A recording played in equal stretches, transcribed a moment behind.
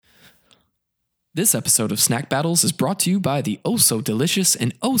This episode of Snack Battles is brought to you by the oh-so-delicious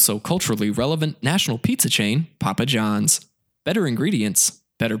and oh-so-culturally relevant national pizza chain, Papa John's. Better ingredients,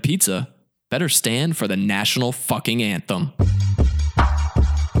 better pizza, better stand for the national fucking anthem.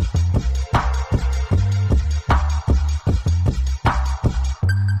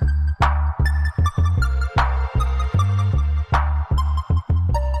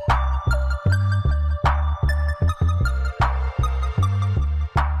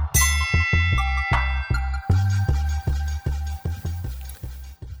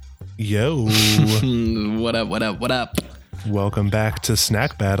 Yo. What up? Welcome back to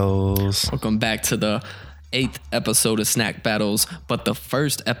Snack Battles. Welcome back to the 8th episode of Snack Battles, but the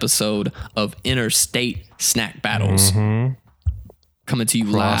first episode of Interstate Snack Battles. Coming to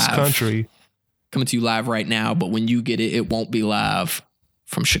you Cross live. country. Coming to you live right now, but when you get it, it won't be live.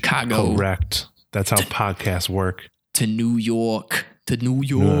 From Chicago. Correct. That's how podcasts work. To New York.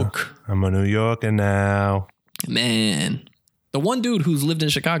 I'm a New Yorker now. Man. The one dude who's lived in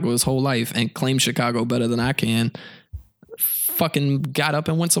Chicago his whole life and claims Chicago better than I can fucking got up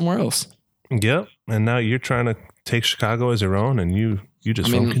and went somewhere else. Yep. And now you're trying to take Chicago as your own, and you just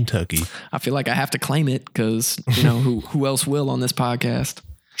from Kentucky. I feel like I have to claim it because, you know, who else will on this podcast?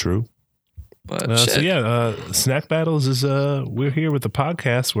 True. But Snack Battles is we're here with the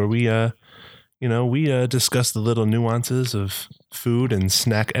podcast where we discuss the little nuances of food and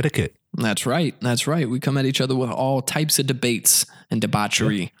snack etiquette. That's right. We come at each other with all types of debates and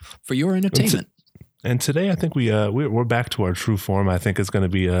debauchery for your entertainment. And today, I think we're back to our true form. I think it's going to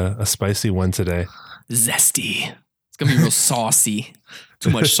be a spicy one today. Zesty. It's going to be real saucy.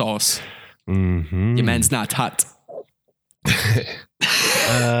 Too much sauce. Mm-hmm. Your man's not hot.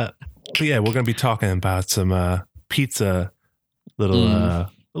 But yeah, we're going to be talking about some pizza,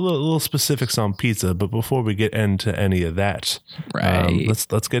 little specifics on pizza. But before we get into any of that, right?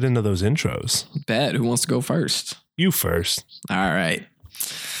 Let's get into those intros. Bet. Who wants to go first? You first. All right.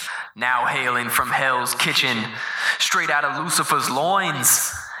 Now hailing from Hell's Kitchen, straight out of Lucifer's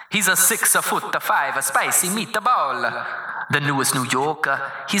loins. He's a 6 a foot, a 5 a spicy meatball. The newest New Yorker.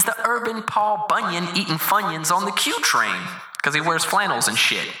 He's the urban Paul Bunyan eating Funyuns on the Q train. Because he wears flannels and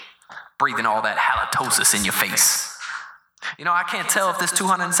shit. Breathing all that halitosis in your face. You know, I can't tell if this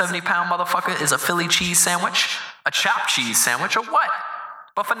 270-pound motherfucker is a Philly cheese sandwich, a chopped cheese sandwich, or what.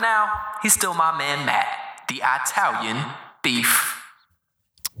 But for now, he's still my man Matt, the Italian beef.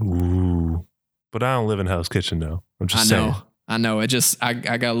 Ooh. But I don't live in Hell's Kitchen, though. I'm just saying. I know. I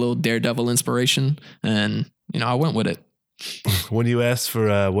got a little Daredevil inspiration, and, I went with it. When you asked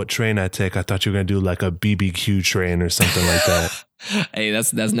for what train I take, I thought you were going to do like a BBQ train or something like that. Hey,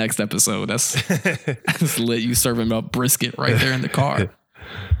 that's next episode. That's lit. You serving up brisket right there in the car.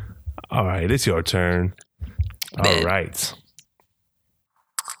 All right, it's your turn. All right.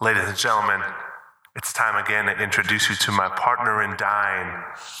 Ladies and gentlemen, it's time again to introduce you to my partner in dine.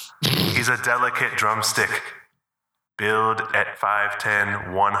 He's a delicate drumstick, build at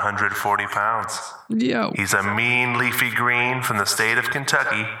 5'10", 140 pounds. Yo. He's a mean leafy green from the state of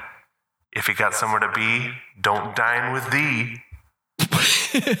Kentucky. If you got somewhere to be, don't dine with thee.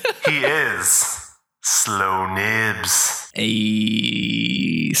 He is Slow Nibs.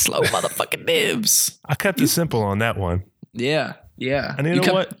 Hey, slow motherfucking Nibs. I kept it simple on that one. Yeah. And you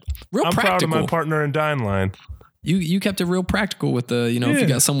know what? Real I'm practical. proud of my partner in dine line. You kept it real practical with the, if you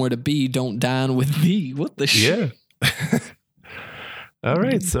got somewhere to be, don't dine with me. What the shit? Yeah. All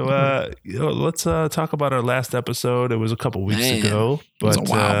right. So let's talk about our last episode. It was a couple weeks ago. But, it was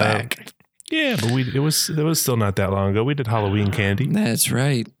a while back. Yeah, but it was still not that long ago. We did Halloween candy. That's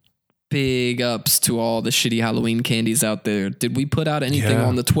right. Big ups to all the shitty Halloween candies out there. Did we put out anything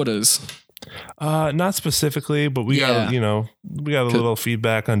on the Twitters? Not specifically, but we got a little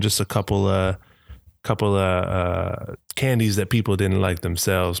feedback on just a couple candies that people didn't like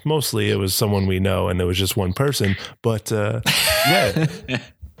themselves. Mostly it was someone we know, and it was just one person. But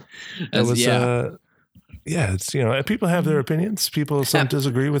yeah, it's people have their opinions. Some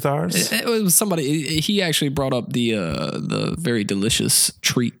disagree with ours. It was somebody. He actually brought up the very delicious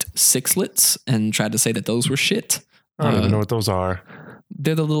treat Sixlets and tried to say that those were shit. I don't even know what those are.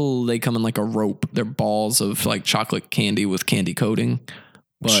 They're they come in like a rope. They're balls of like chocolate candy with candy coating,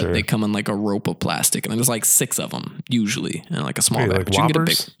 but they come in like a rope of plastic, and there's like 6 of them usually, and like a small bag. Like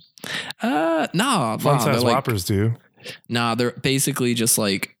Whoppers? Nah. Fun size Whoppers do. Nah, they're basically just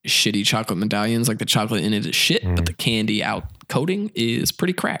like shitty chocolate medallions. Like the chocolate in it is shit, but the candy out coating is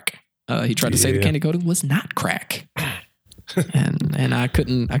pretty crack. He tried to say the candy coating was not crack, and I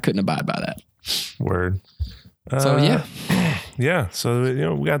couldn't abide by that. Word. So yeah.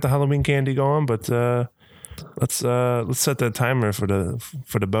 So we got the Halloween candy going, but Let's set the timer for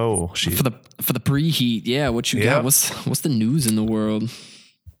the bow sheet. For the preheat. Yeah, what you got? What's the news in the world?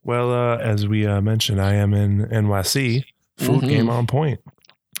 Well, as we mentioned, I am in NYC. Food game on point.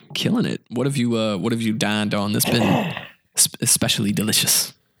 Killing it. What have you dined on that's been especially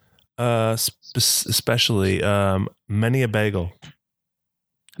delicious? Especially many a bagel.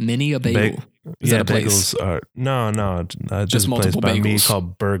 Many a bagel. Is that a place? Bagels are no, just a place by me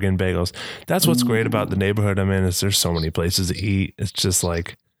called Bergen Bagels. That's what's great about the neighborhood I'm in is there's so many places to eat. It's just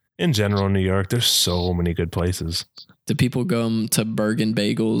like in general New York, there's so many good places. Do people go to Bergen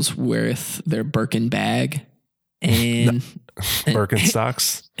Bagels with their Birkin bag and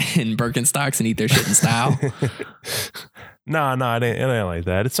Birkenstocks and Birkenstocks and eat their shit in style? No, it ain't like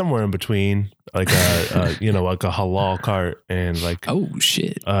that. It's somewhere in between, like a like a halal cart and like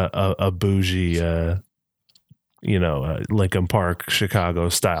a bougie, Lincoln Park, Chicago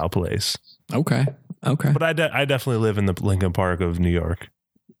style place. Okay. But I definitely live in the Lincoln Park of New York.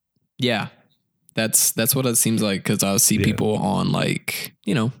 Yeah, that's what it seems like because I see people on like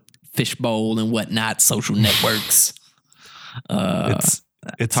Fishbowl and whatnot social networks. It's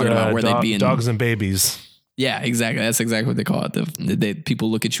talking about where they'd be in dogs and babies. Yeah, exactly. That's exactly what they call it. People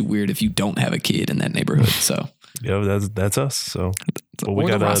look at you weird if you don't have a kid in that neighborhood. So yeah, that's us. So we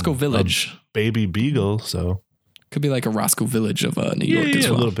got Roscoe Village, baby beagle. So could be like a Roscoe Village of New York as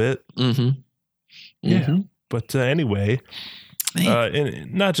well. A little bit. Mm-hmm. Yeah, but anyway,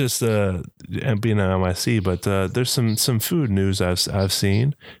 not just being at NYC, but there's some food news I've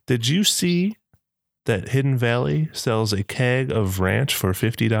seen. Did you see that Hidden Valley sells a keg of ranch for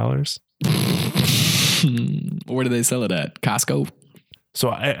 $50? Where do they sell it at? Costco? So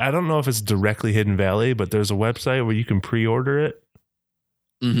I don't know if it's directly Hidden Valley, but there's a website where you can pre-order it.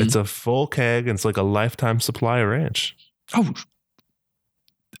 Mm-hmm. It's a full keg and it's like a lifetime supply of ranch. Oh,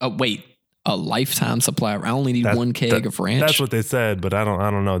 wait. A lifetime supply. I only need one keg of ranch. That's what they said, but I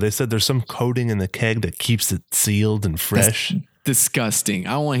don't know. They said there's some coating in the keg that keeps it sealed and fresh. That's disgusting.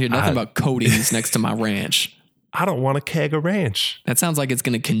 I don't want to hear nothing about coatings next to my ranch. I don't want a keg of ranch. That sounds like it's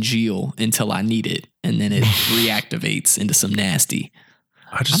going to congeal until I need it, and then it reactivates into some nasty.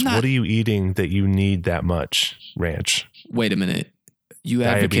 What are you eating that you need that much ranch? Wait a minute. You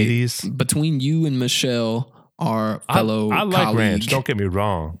Diabetes? Advocate between you and Michelle, our fellow I like colleague, ranch. Don't get me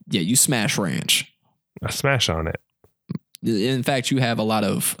wrong. Yeah, you smash ranch. I smash on it. In fact, you have a lot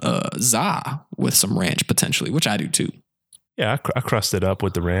of za with some ranch potentially, which I do too. Yeah, I crust it up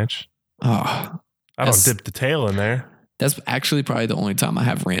with the ranch. Oh, I don't dip the tail in there. That's actually probably the only time I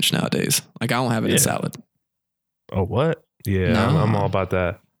have ranch nowadays. Like I don't have it in salad. Oh, what? Yeah, no. I'm all about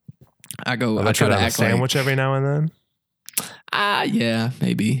that. I try to act sandwich every now and then. Yeah,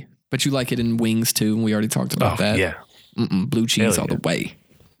 maybe. But you like it in wings too. And we already talked about that. Yeah. Blue cheese all the way.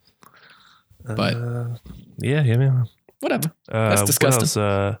 But yeah, man. Whatever. That's disgusting. What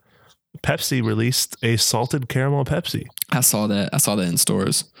else? Pepsi released a salted caramel Pepsi. I saw that in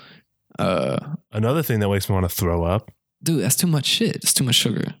stores. Another thing that makes me want to throw up. Dude, that's too much shit. It's too much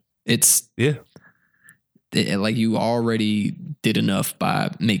sugar. Like you already did enough by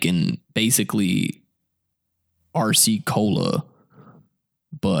making basically RC Cola,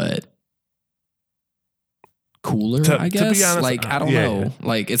 but cooler, I guess. To be honest, like, I don't know.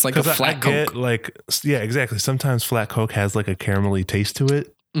 Like, it's like a flat Coke. Exactly. Sometimes flat Coke has like a caramelly taste to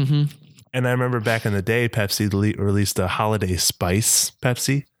it. Mm-hmm. And I remember back in the day, Pepsi released a holiday spice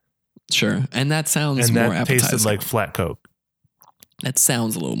Pepsi. Sure. And that sounds more appetizing. Tasted like flat Coke. That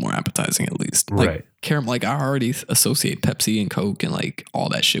sounds a little more appetizing, at least. Like, right. Caramel, like I already associate Pepsi and Coke and like all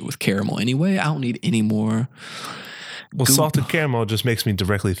that shit with caramel anyway. I don't need any more. Well, salted caramel just makes me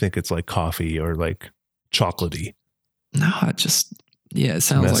directly think it's like coffee or like chocolatey. No, it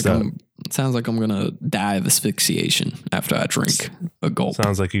sounds like I'm gonna die of asphyxiation after I drink a gulp.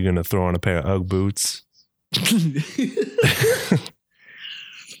 Sounds like you're gonna throw on a pair of Ugg boots.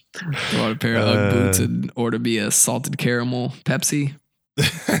 Throw on a pair of Ugg boots and order me a salted caramel Pepsi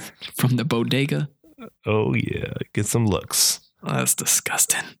from the bodega. Oh yeah, get some looks. Oh, that's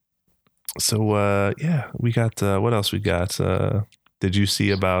disgusting. So we got what else we got? Did you see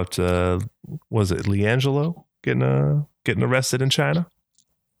about was it LiAngelo getting arrested in China?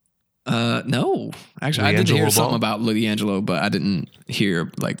 No. Actually, I did hear something about LiAngelo, but I didn't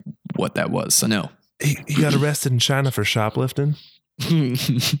hear like what that was. So no. He got arrested in China for shoplifting.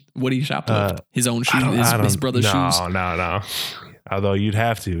 What do you shoplift? His own shoes? His brother's shoes? No. Although you'd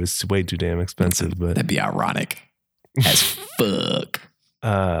have to. It's way too damn expensive. But that'd be ironic as fuck.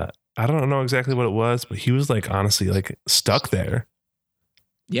 I don't know exactly what it was, but he was like honestly like stuck there.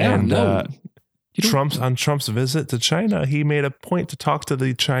 Yeah, Trump's visit to China, he made a point to talk to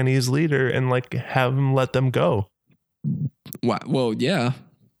the Chinese leader and like have him let them go. Well, yeah.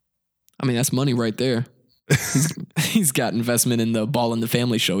 I mean, that's money right there. He's got investment in the Ball in the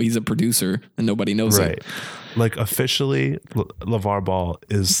Family show. He's a producer and nobody knows it. Like officially, LeVar Ball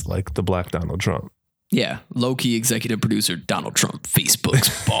is like the Black Donald Trump. Yeah. Low-key executive producer Donald Trump,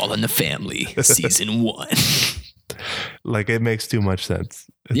 Facebook's Ball in the Family, season 1. Like it makes too much sense.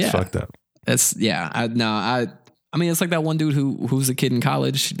 It's fucked up. I mean, it's like that one dude who's a kid in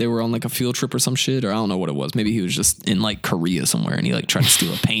college. They were on like a field trip or some shit, or I don't know what it was. Maybe he was just in like Korea somewhere and he like tried to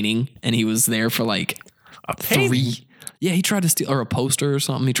steal a painting and he was there for like a painting? Yeah, he tried to steal, or a poster or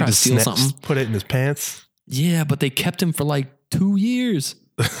something. He tried to steal something. Put it in his pants? Yeah, but they kept him for like 2 years.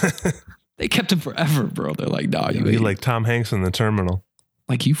 They kept him forever, bro. They're like, nah, you like Tom Hanks in The Terminal.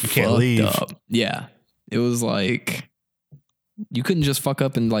 Like you can't leave. Up. Yeah. It was like, you couldn't just fuck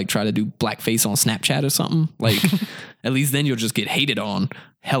up and like try to do blackface on Snapchat or something. Like, at least then you'll just get hated on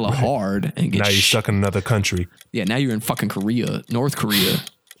hella hard and get. Now you're stuck in another country. Yeah, now you're in fucking Korea, North Korea,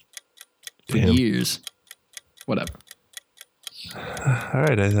 for years. Whatever. All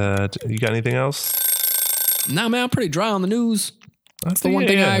right, you got anything else? Nah, man, I'm pretty dry on the news. That's the one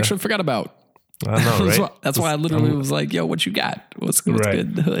thing I actually forgot about. I know, right? That's why I literally was like, yo, what you got? What's good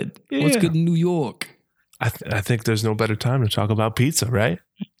in the hood? Yeah. What's good in New York? I think there's no better time to talk about pizza, right?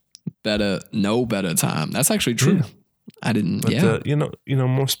 No better time. That's actually true. Yeah. I didn't. But, you know,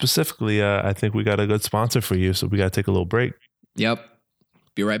 more specifically, I think we got a good sponsor for you, so we got to take a little break. Yep.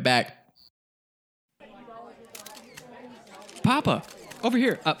 Be right back. Papa, over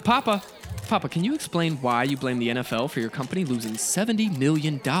here. Papa, can you explain why you blame the NFL for your company losing $70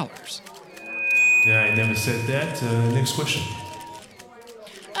 million? Yeah, I never said that. Next question.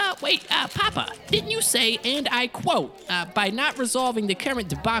 Wait, Papa, didn't you say, and I quote, by not resolving the current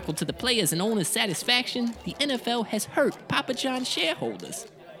debacle to the players' and owners' satisfaction, the NFL has hurt Papa John's shareholders?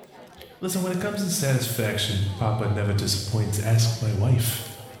 Listen, when it comes to satisfaction, Papa never disappoints. Ask my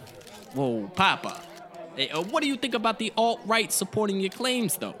wife. Whoa, Papa. Hey, what do you think about the alt-right supporting your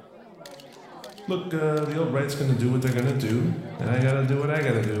claims, though? Look, the alt-right's gonna do what they're gonna do, and I gotta do what I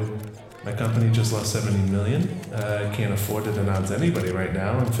gotta do. My company just lost $70 million. I can't afford to denounce anybody right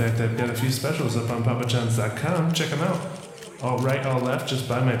now. In fact, I've got a few specials up on papajohns.com. Check them out. All right, all left, just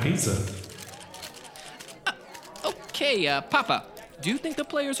buy my pizza. Okay, Papa, do you think the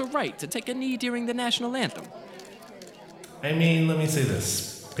players are right to take a knee during the national anthem? I mean, let me say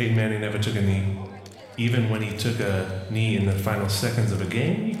this. Peyton Manning never took a knee. Even when he took a knee in the final seconds of a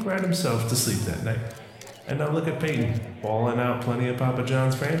game, he cried himself to sleep that night. And now look at Peyton, balling out plenty of Papa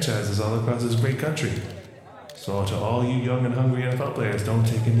John's franchises all across this great country. So to all you young and hungry NFL players, don't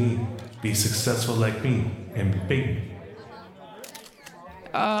take a knee. Be successful like me and be Peyton.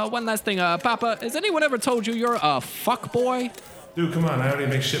 One last thing, Papa, has anyone ever told you you're a fuck boy? Dude, come on, I already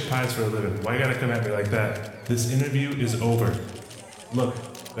make shit pies for a living. Why you gotta come at me like that? This interview is over. Look,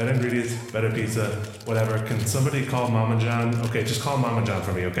 better ingredients, better pizza, whatever. Can somebody call Mama John? Okay, just call Mama John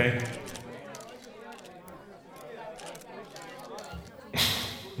for me, okay?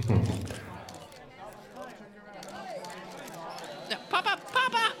 Papa!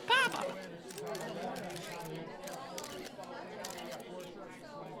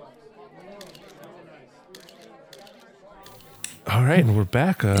 All right, and we're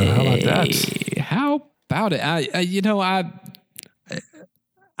back. How about that? How about it?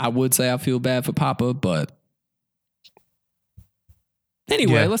 I would say I feel bad for Papa, but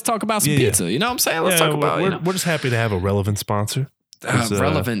anyway, let's talk about some pizza. You know what I'm saying? Let's talk about. We're just happy to have a relevant sponsor.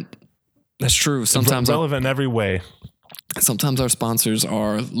 Relevant. That's true. Sometimes relevant in every way. Sometimes our sponsors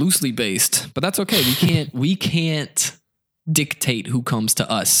are loosely based, but that's okay. We can't dictate who comes to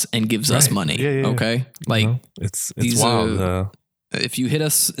us and gives us money. Yeah. Okay, like it's wild. If you hit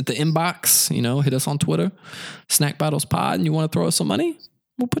us at the inbox, hit us on Twitter, Snack Battles Pod, and you want to throw us some money,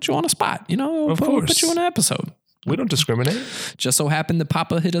 we'll put you on a spot. We'll put you on an episode. We don't discriminate. Just so happened that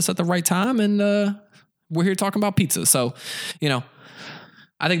Papa hit us at the right time, and we're here talking about pizza. So,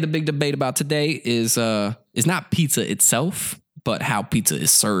 I think the big debate about today is not pizza itself, but how pizza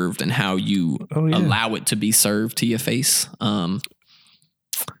is served and how you allow it to be served to your face.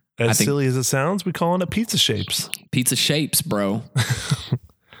 As silly as it sounds, we call it pizza shapes. Pizza shapes, bro.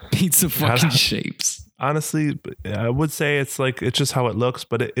 Pizza fucking shapes. Honestly, I would say it's just how it looks,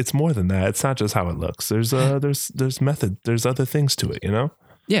 but it's more than that. It's not just how it looks. There's method. There's other things to it,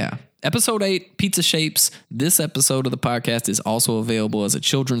 Yeah. Episode 8, Pizza Shapes. This episode of the podcast is also available as a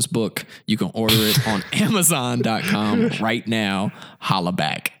children's book. You can order it on Amazon.com right now. Holla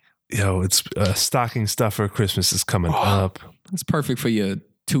back. Yo, it's stocking stuffer. Christmas is coming up. It's perfect for your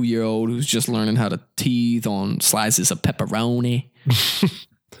 2-year-old who's just learning how to teeth on slices of pepperoni.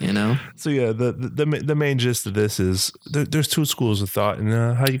 You know? So yeah, the main gist of this is there's two schools of thought in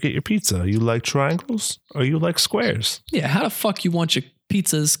how you get your pizza. You like triangles or you like squares? Yeah, how the fuck you want your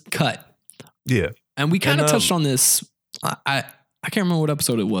pizzas cut? Yeah. And we kind of touched on this. I can't remember what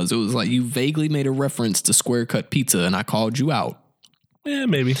episode it was. It was like you vaguely made a reference to square cut pizza and I called you out. Yeah,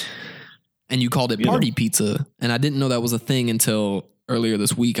 maybe. And you called it party pizza. And I didn't know that was a thing until earlier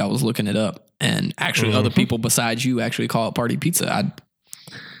this week. I was looking it up. And actually other people besides you actually call it party pizza.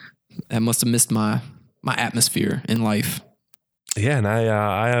 I must have missed my atmosphere in life. Yeah, and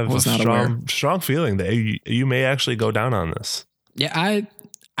I have a strong feeling that you may actually go down on this. Yeah,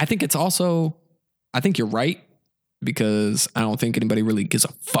 I think it's also, I think you're right, because I don't think anybody really gives a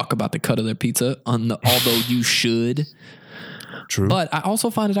fuck about the cut of their pizza, although you should. True. But I also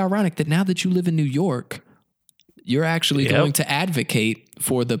find it ironic that now that you live in New York, you're actually going to advocate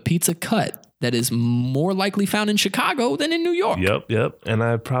for the pizza cut that is more likely found in Chicago than in New York. Yep. And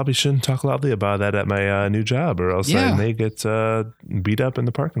I probably shouldn't talk loudly about that at my new job, or else I may get beat up in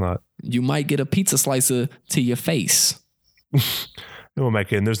the parking lot. You might get a pizza slicer to your face. Who am I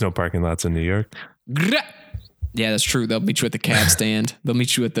kidding? There's no parking lots in New York. Yeah, that's true. They'll meet you at the cab stand. They'll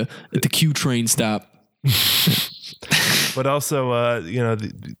meet you at the Q train stop. But also,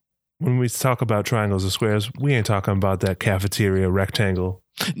 when we talk about triangles or squares, we ain't talking about that cafeteria rectangle.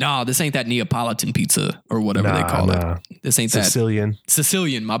 No, this ain't that Neapolitan pizza or whatever they call it. This ain't Sicilian.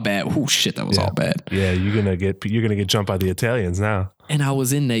 Sicilian, my bad. Oh shit, that was all bad. Yeah, you're gonna get jumped by the Italians now. And I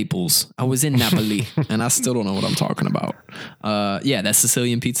was in Naples. I was in Napoli, and I still don't know what I'm talking about. That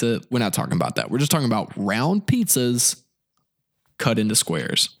Sicilian pizza. We're not talking about that. We're just talking about round pizzas cut into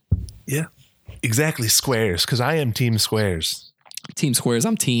squares. Yeah, exactly, squares. Because I am team squares. Team squares.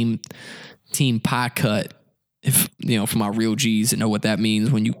 I'm team pie cut. If for my real G's that know what that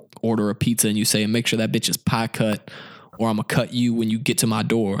means, when you order a pizza and you say, make sure that bitch is pie cut, or I'm gonna cut you when you get to my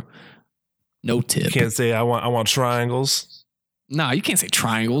door. No tip. You can't say I want triangles. Nah, you can't say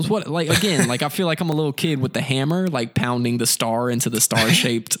triangles. What? I feel like I'm a little kid with the hammer, like pounding the star into the star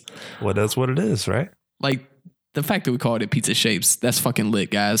shaped. Well, that's what it is, right? Like the fact that we call it pizza shapes, that's fucking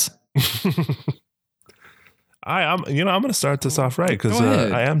lit, guys. I'm gonna start this off right, because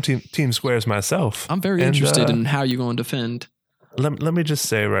I am team squares myself. I'm very interested in how you're going to defend. Let me just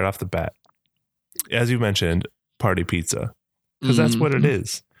say right off the bat, as you mentioned, party pizza, because that's what it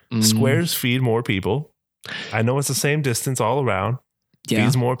is. Squares feed more people. I know it's the same distance all around. Yeah.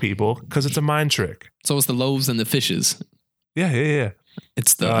 Feeds more people because it's a mind trick. So it's the loaves and the fishes. Yeah.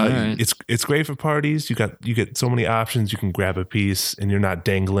 It's the it's great for parties. You get so many options. You can grab a piece and you're not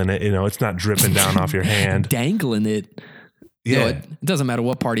dangling it. It's not dripping down off your hand. Dangling it. Yeah, it doesn't matter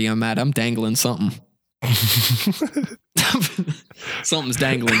what party I'm at. I'm dangling something. Something's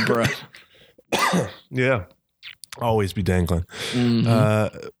dangling, bro. Yeah, always be dangling.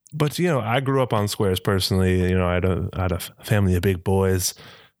 Mm-hmm. But I grew up on squares personally. I had a family of big boys.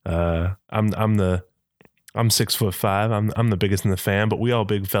 I'm 6'5". I'm the biggest in the fam, but we all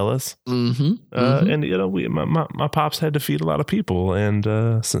big fellas. Mm-hmm. And my pops had to feed a lot of people and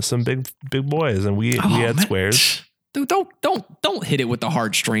some big bboys, and we had squares. Dude, don't hit it with the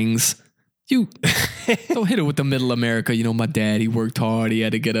heartstrings. You don't hit it with the middle America. My dad, he worked hard. He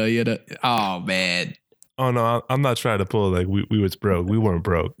had to get oh man. Oh no, I'm not trying to pull like we was broke. We weren't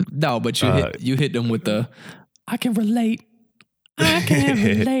broke. No, but you hit them with the I can relate. I can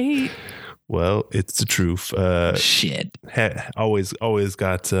relate. Well, it's the truth. Shit. Always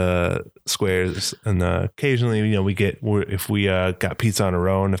got squares, and occasionally, if we got pizza on our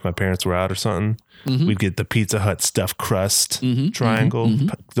own, if my parents were out or something, we'd get the Pizza Hut stuffed crust triangle,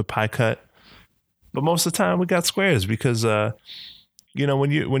 the pie cut. But most of the time, we got squares because,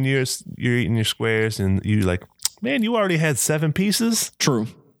 when you're eating your squares and you like, man, you already had 7 pieces. True.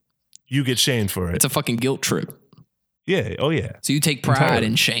 You get shamed for it. It's a fucking guilt trip. Yeah. Oh yeah. So you take pride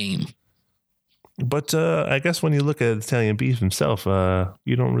and shame. But I guess when you look at Italian beef himself,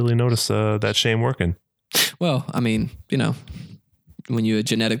 you don't really notice that shame working. Well, I mean, when you're a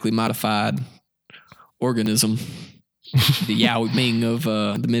genetically modified organism, the Yao Ming of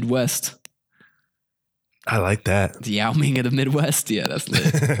the Midwest. I like that. The Yao Ming of the Midwest. Yeah, that's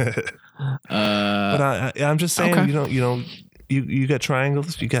lit. But I'm just saying, okay. You got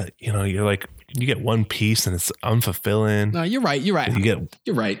triangles. You got, you're like, you get one piece and it's unfulfilling. No, you're right. You're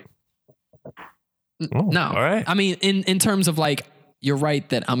right. Oh, no, all right. I mean, in terms of like, you're right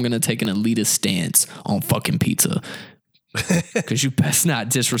that I'm going to take an elitist stance on fucking pizza because you best not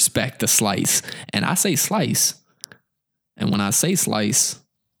disrespect the slice. And I say slice. And when I say slice,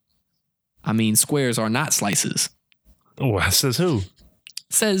 I mean squares are not slices. Oh, says who?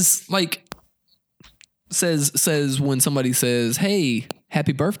 says when somebody says, "Hey,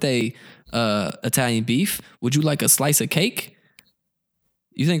 happy birthday, Italian beef. Would you like a slice of cake?"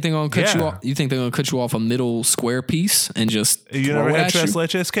 You think they're gonna cut you off? You think they're gonna cut you off a middle square piece and just You never had tres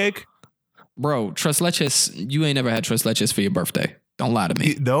leches cake? Bro, tres leches. You ain't never had tres leches for your birthday. Don't lie to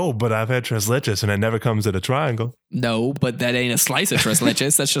me. No, but I've had tres leches and it never comes in a triangle. No, but that ain't a slice of tres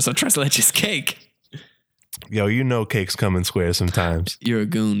leches. That's just a tres leches cake. Yo, you know cakes come in squares sometimes. You're a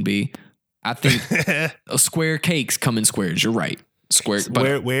goon, B. I think square cakes come in squares. You're right.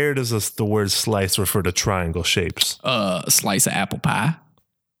 Square. Where does the word slice refer to triangle shapes? A slice of apple pie.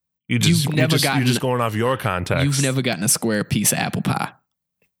 You're just going off your context. You've never gotten a square piece of apple pie.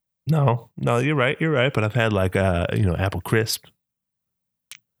 No, you're right. But I've had like apple crisp.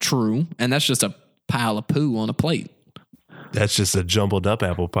 True, and that's just a pile of poo on a plate. That's just a jumbled up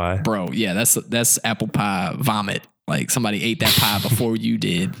apple pie, bro. Yeah, that's apple pie vomit. Like somebody ate that pie before you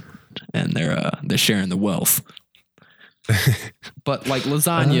did, and they're sharing the wealth. But like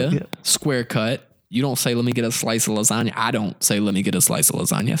lasagna, square cut. You don't say, "Let me get a slice of lasagna." I don't say, "Let me get a slice of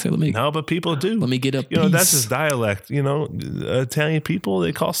lasagna." I say, "Let me." No, but people do. Let me get a piece. That's just dialect. Italian people,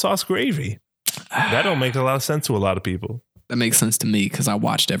 they call sauce gravy. That don't make a lot of sense to a lot of people. That makes sense to me because I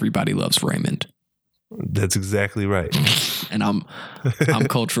watched Everybody Loves Raymond. That's exactly right. And I'm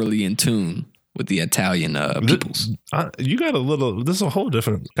culturally in tune with the Italian peoples. You got this is a whole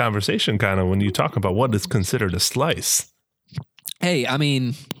different conversation kind of when you talk about what is considered a slice. Hey, I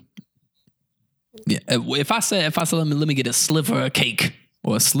mean, yeah, if I said let me get a sliver of cake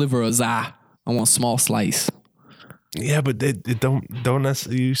or a sliver of za, I want a small slice. Yeah, but it don't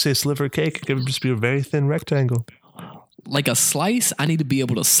necessarily, you say sliver of cake, it could just be a very thin rectangle. Like a slice, I need to be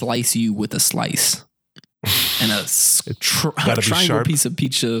able to slice you with a slice. And a triangle piece of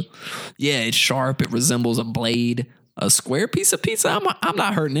pizza. Yeah, it's sharp. It resembles a blade. A square piece of pizza, I'm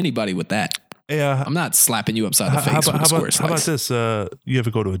not hurting anybody with that. Yeah, I'm not slapping you upside the face with a square slice. How about this? You ever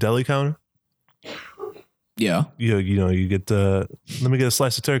go to a deli counter? Yeah. You get let me get a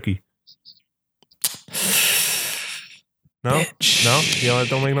slice of turkey. No? Bitch. No? That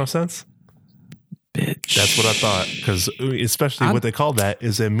don't make no sense? Bitch. That's what I thought. Because especially what they call that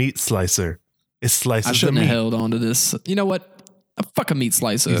is a meat slicer. It slices I shouldn't the meat. have held on to this. You know what? Fuck a meat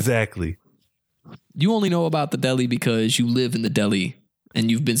slicer. Exactly. You only know about the deli because you live in the deli and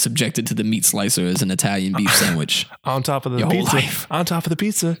you've been subjected to the meat slicer as an Italian beef sandwich. On top of the Your pizza. whole life. On top of the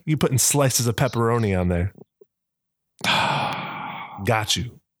pizza, you putting slices of pepperoni on there. Got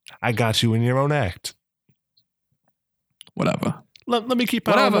you. I got you in your own act. Whatever. Let me keep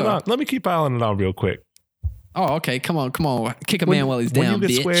piling it on. Let me keep piling it on real quick. Oh, okay. Come on. Kick a man while he's down, when you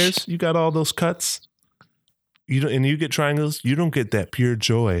get bitch. squares, you got all those cuts. And you get triangles, you don't get that pure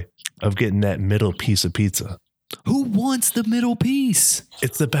joy of getting that middle piece of pizza. Who wants the middle piece?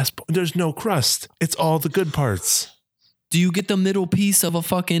 It's the best. There's no crust. It's all the good parts. Do you get the middle piece of a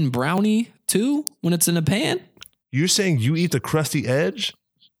fucking brownie too when it's in a pan? You're saying you eat the crusty edge?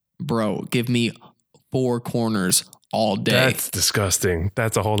 Bro, give me 4 corners all day. That's disgusting.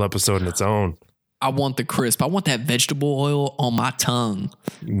 That's a whole episode in its own. I want the crisp. I want that vegetable oil on my tongue.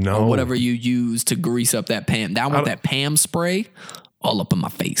 No. Or whatever you use to grease up that pan. I want that Pam spray all up in my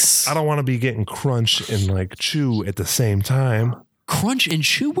face. I don't want to be getting crunch and like chew at the same time. Crunch and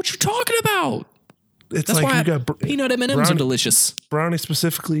chew? What you talking about? It's That's like why you got peanut M&Ms are delicious. Brownie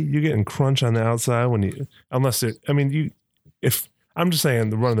specifically, you're getting crunch on the outside if I'm just saying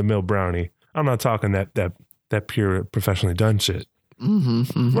the run of the mill brownie, I'm not talking that pure professionally done shit.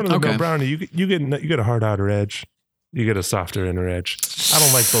 Mm-hmm. Run of the mill brownie, you get a hard outer edge, you get a softer inner edge. I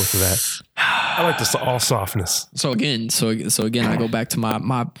don't like both of that. I like all softness. So again, I go back to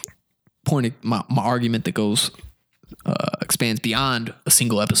my point, my argument that goes expands beyond a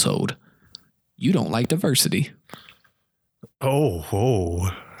single episode. You don't like diversity.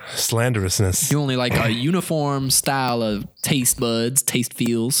 Oh, slanderousness. You only like a uniform style of taste buds, taste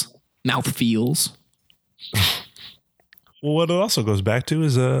feels, mouth feels. Well, what it also goes back to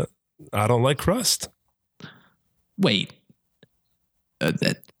is I don't like crust. Wait,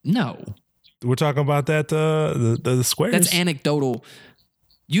 no. We're talking about that the squares. That's anecdotal.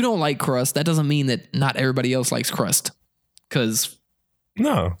 You don't like crust. That doesn't mean that not everybody else likes crust. Because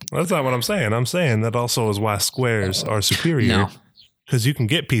no, that's not what I'm saying. I'm saying that also is why squares are superior. No. Because you can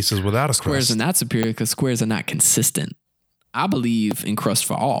get pieces without a Squares crust. are not superior because squares are not consistent. I believe in crust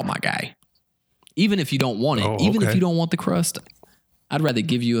for all, my guy. Even if you don't want it, even if you don't want the crust, I'd rather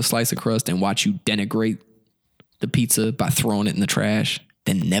give you a slice of crust and watch you denigrate the pizza by throwing it in the trash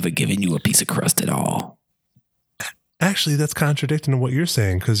than never giving you a piece of crust at all. Actually, that's contradicting to what you're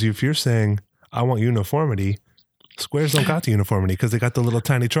saying. Because if you're saying, I want uniformity, Squares don't got the uniformity because they got the little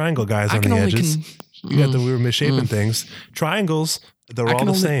tiny triangle guys on the edges. You got the weird misshapen things. Triangles, they're all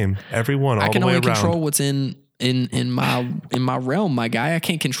the same. Every one, all the way around. I can only control what's in my realm, my guy. I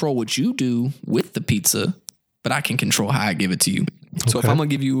can't control what you do with the pizza, but I can control how I give it to you. So if I'm gonna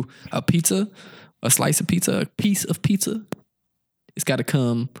give you a pizza, a slice of pizza, a piece of pizza, it's got to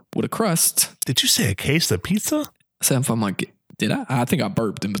come with a crust. Did you say a case of pizza? So if I'm like, did I? I think I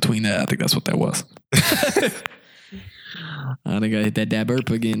burped in between that. I think that's what that was. I think I hit that dab burp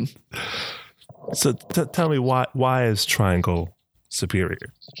again. So tell me why is triangle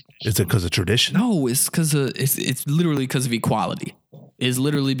superior? Is it because of tradition? No, it's because it's literally because of equality. It's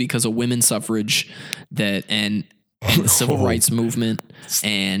literally because of women's suffrage and the civil rights movement,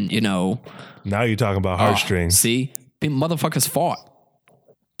 and now you're talking about heartstrings. See, motherfuckers fought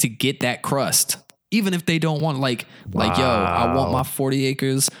to get that crust, even if they don't want yo, I want my 40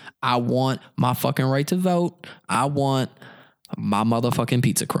 acres. I want my fucking right to vote. I want my motherfucking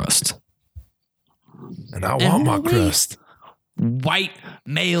pizza crust. And I want my crust. White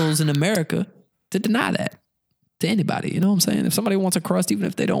males in America to deny that to anybody. You know what I'm saying? If somebody wants a crust, even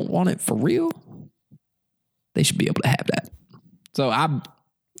if they don't want it for real, they should be able to have that. So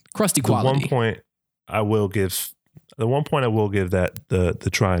crust equality. The one point I will give that the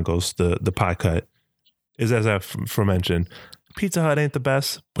triangles, the pie cut, is as I mentioned, Pizza Hut ain't the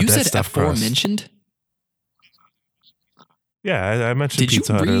best. But you that said stuffed aforementioned? Yeah, I mentioned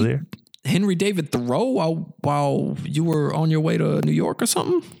Pizza Hut earlier. Henry David Thoreau while you were on your way to New York or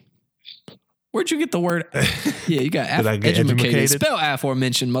something? Where'd you get the word? Yeah, you got educated. Spell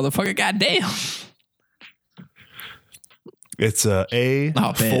aforementioned, motherfucker. Goddamn. It's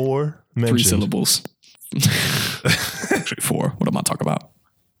for mentioned. 3 syllables. 4. What am I talking about?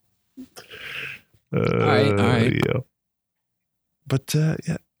 All right. Yeah. But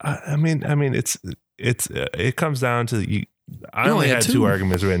yeah, I mean, it comes down to I only had 2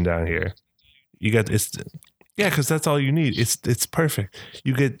 arguments written down here. You got because that's all you need. It's perfect.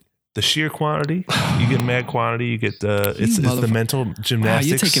 You get the sheer quantity, you get mad quantity, you get it's the mental gymnastics. Wow,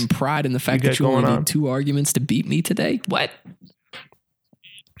 you're taking pride in the fact that you only need 2 arguments to beat me today. What?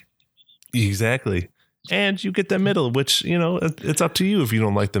 Exactly. And you get the middle, which, it's up to you if you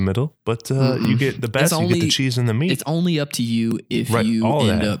don't like the middle, but you get the best, you get the cheese and the meat. It's only up to you if you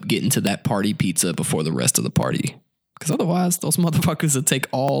end up getting to that party pizza before the rest of the party. Because otherwise, those motherfuckers will take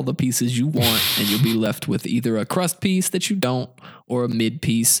all the pieces you want and you'll be left with either a crust piece that you don't or a mid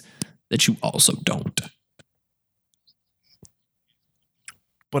piece that you also don't.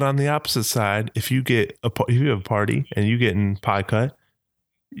 But on the opposite side, if you have a party and you get in pie cut,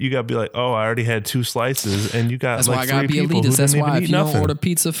 you gotta be like, oh, I already had 2 slices, and you got that's like why I gotta 3 be people elitist. That's why if you nothing. don't order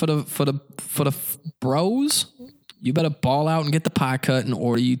pizza for the bros, you better ball out and get the pie cut and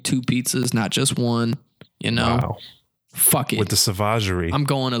order you 2 pizzas, not just 1. Wow. Fuck it. With the savagery. I'm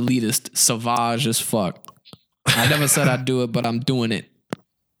going elitist, savage as fuck. I never said I'd do it, but I'm doing it.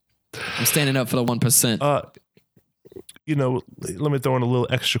 I'm standing up for the 1%. Let me throw in a little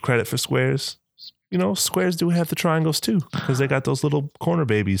extra credit for Squares. Squares do have the triangles too, because they got those little corner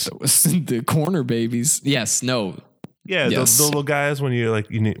babies. The corner babies? Yes, no. Yeah, yes. Those little guys when you're like,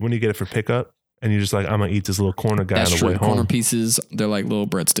 when you get it for pickup, and you're just like, I'm gonna eat this little corner guy on the way home. Corner pieces, they're like little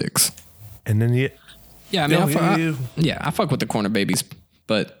breadsticks. And then I fuck with the corner babies,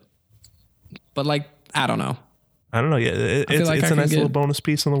 but like, I don't know. Yeah, it's a nice little bonus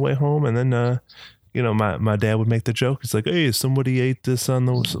piece on the way home, and then my dad would make the joke. It's like, hey, somebody ate this on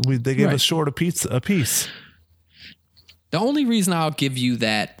the. They gave us short a piece. The only reason I'll give you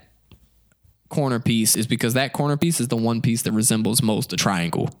that corner piece is because that corner piece is the one piece that resembles most a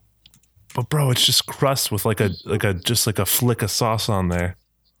triangle. But bro, it's just crust with like a flick of sauce on there.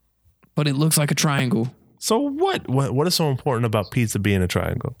 But it looks like a triangle. So what is so important about pizza being a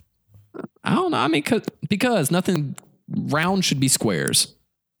triangle? I don't know. I mean, because nothing round should be squares.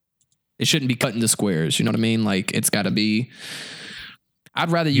 It shouldn't be cut into squares. You know what I mean? Like, it's got to be.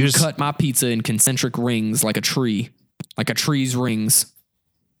 I'd rather you cut my pizza in concentric rings like a tree, like a tree's rings.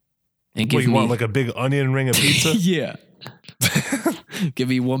 And give me want like a big onion ring of pizza? Yeah. Give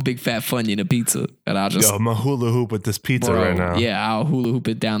me one big fat Funyun of pizza, and I'll just. Yo, I'm a hula hoop with this pizza right now. Yeah, I'll hula hoop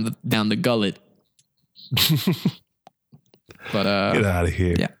it down the gullet. But get out of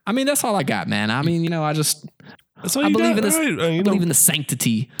here. Yeah, I mean that's all I got, man. I mean, I believe in this. I believe in the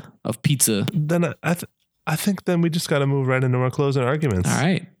sanctity of pizza. Then I think then we just got to move right into our closing arguments. All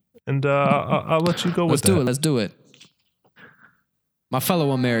right, and I'll let you go with that. Let's do it. My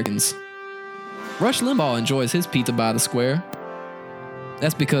fellow Americans, Rush Limbaugh enjoys his pizza by the square.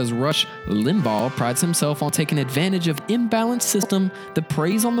 That's because Rush Limbaugh prides himself on taking advantage of imbalanced system that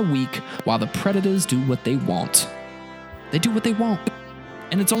preys on the weak while the predators do what they want. They do what they want.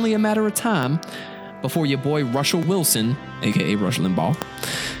 And it's only a matter of time before your boy Russell Wilson, a.k.a. Rush Limbaugh,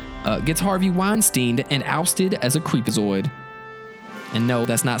 gets Harvey Weinsteined and ousted as a creepazoid. And no,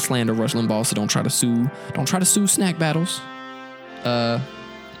 that's not slander, Rush Limbaugh, so don't try to sue. Don't try to sue Snack Battles.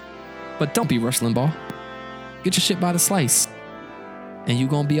 But don't be Rush Limbaugh. Get your shit by the slice. And you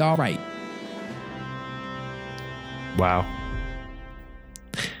gonna be all right. Wow.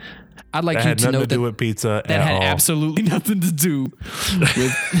 I'd like That you had to nothing know to do that with pizza that at had all. absolutely nothing to do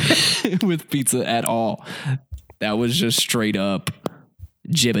with with pizza at all. That was just straight up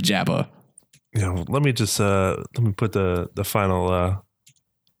jibba jabba. Let me just let me put the final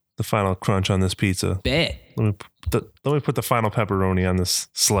crunch on this pizza. Bet. Let me put the final pepperoni on this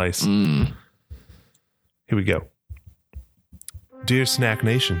slice. Here we go. Dear Snack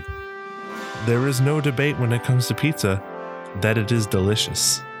Nation, there is no debate when it comes to pizza that it is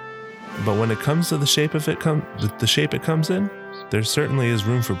delicious. But when it comes to the shape it comes in, there certainly is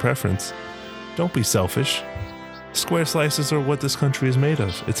room for preference. Don't be selfish. Square slices are what this country is made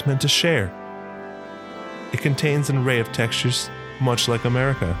of. It's meant to share. It contains an array of textures, much like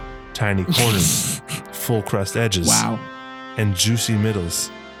America. Tiny corners, full crust edges, Wow. and juicy middles.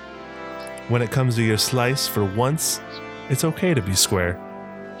 When it comes to your slice, for once, it's okay to be square.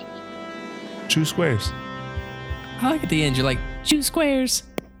 Choose squares. I like at the end, you're like, choose squares.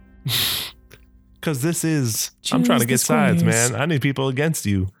 Because I'm trying to Choose the get sides, squares. man. I need people against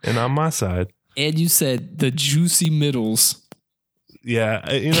you and on my side. And you said the juicy middles.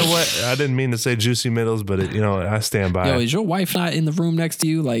 Yeah, you know what? I didn't mean to say juicy middles, but I stand by Yo, it. is your wife not in the room next to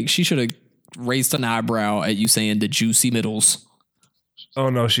you? Like, she should have raised an eyebrow at you saying the juicy middles. Oh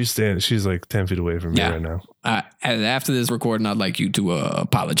no, she's like 10 feet away from me Yeah. right now. And after this recording, I'd like you to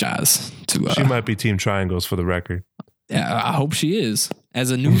apologize to. She might be Team Triangles for the record. Yeah, I hope she is. As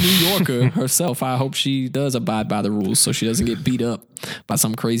a new New Yorker herself, I hope she does abide by the rules so she doesn't get beat up by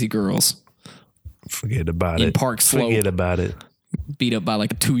some crazy girls. Forget about In it. Park Slope. Forget about it. Beat up by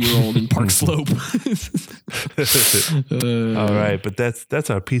like a 2-year-old in Park Slope. All right, but that's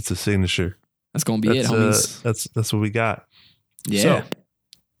our pizza signature. That's gonna be it, homies. That's what we got. Yeah. So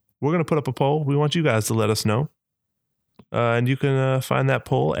we're gonna put up a poll. We want you guys to let us know, and you can find that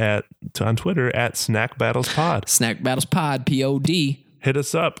poll on Twitter at Snack Battles Pod. Snack Battles Pod, POD. Hit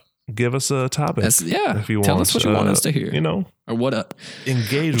us up. Give us a topic. If you Tell want, us what you want us to hear. Or what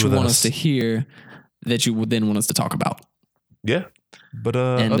engage you with want us. us to hear that you would then want us to talk about. Yeah, but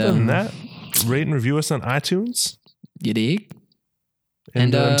other than that, rate and review us on iTunes. You dig?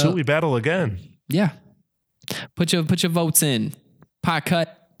 And And, until we battle again. Yeah. Put your votes in. Pie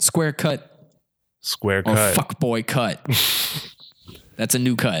cut, square cut, Square or cut. fuck boy cut. That's a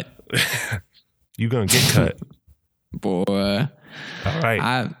new cut. You gonna get cut. Boy. All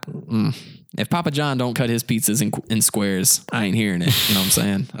right. If Papa John don't cut his pizzas in squares, I ain't hearing it. You know what I'm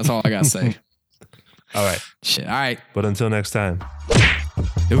saying? That's all I gotta say. All right. Shit. All right. But until next time,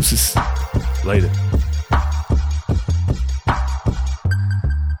 Deuces. later.